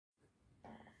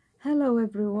Hello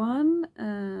everyone.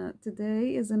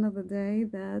 Today is another day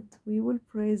that we will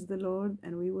praise the Lord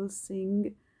and we will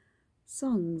sing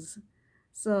songs.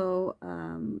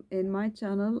 In my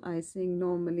channel, I sing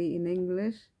normally in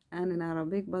English and in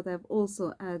Arabic, but I've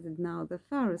also added now the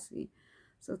Farsi.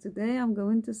 So today I'm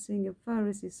going to sing a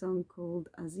Farsi song called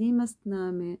Azemat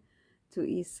to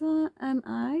Isa, and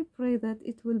I pray that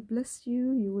it will bless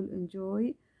you. You will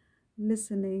enjoy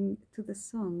listening to the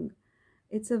song.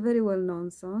 It's a very well-known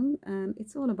song, and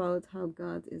it's all about how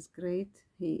God is great,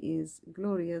 He is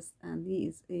glorious, and He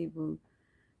is able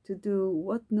to do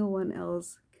what no one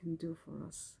else can do for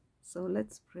us. So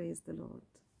let's praise the Lord.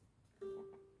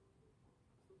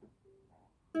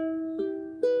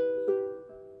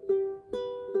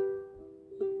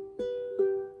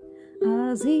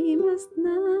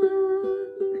 Azematna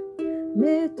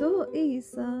meto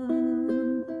Isa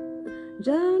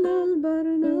Jalal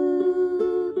Barna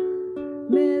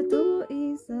meto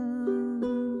Isa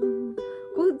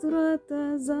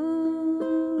قدرة زانت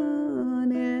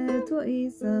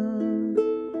إيسا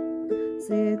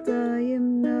سيتا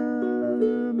يمنا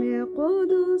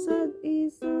قدوس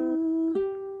إيسا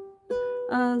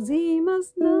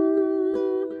عظيمنا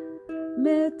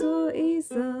ميتو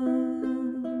إيسا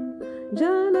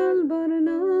جلال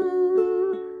برنا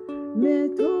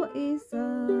ميتو إيسا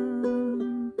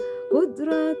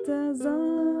قدرة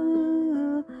زانت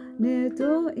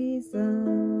إيسا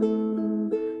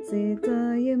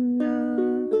سيتا يمنا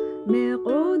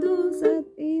قدوس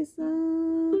إيسا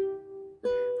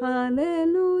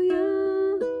هاليلويا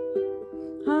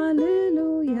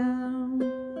هاليلويا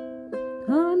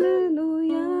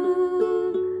هاليلويا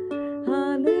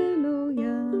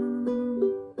هاليلويا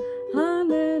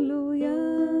هاليلويا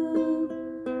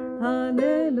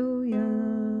هاليلويا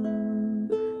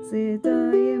سيتا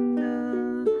يمنا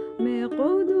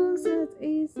قدوس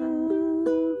إيسا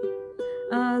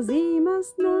عظيمنا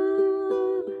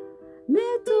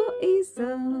ميتو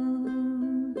إيسا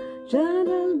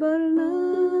جلال برنا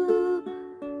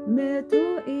ميتو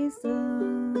إيسا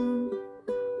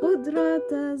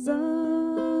قدرة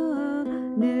زانتو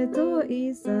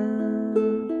إيسا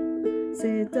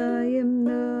سيتا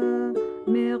يمنا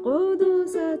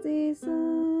قدوس إيسا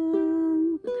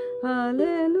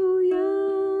هاليلويا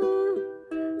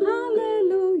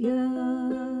هاليلويا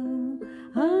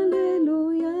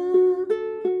هاليلويا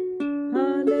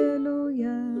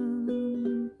هاليلويا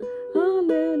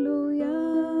هاليلويا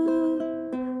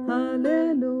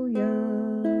هاليلويا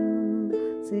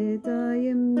سيتا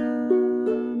يمنا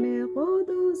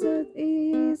قدوس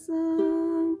إيسا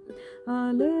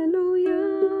هاليلويا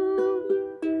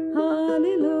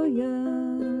هاليلويا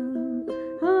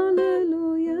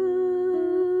هاليلويا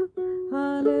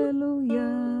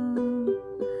هاليلويا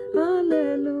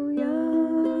هاليلويا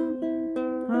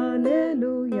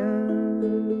هاليلويا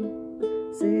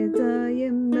سيتا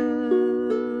يمنا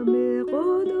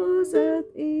قدوس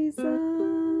إيسا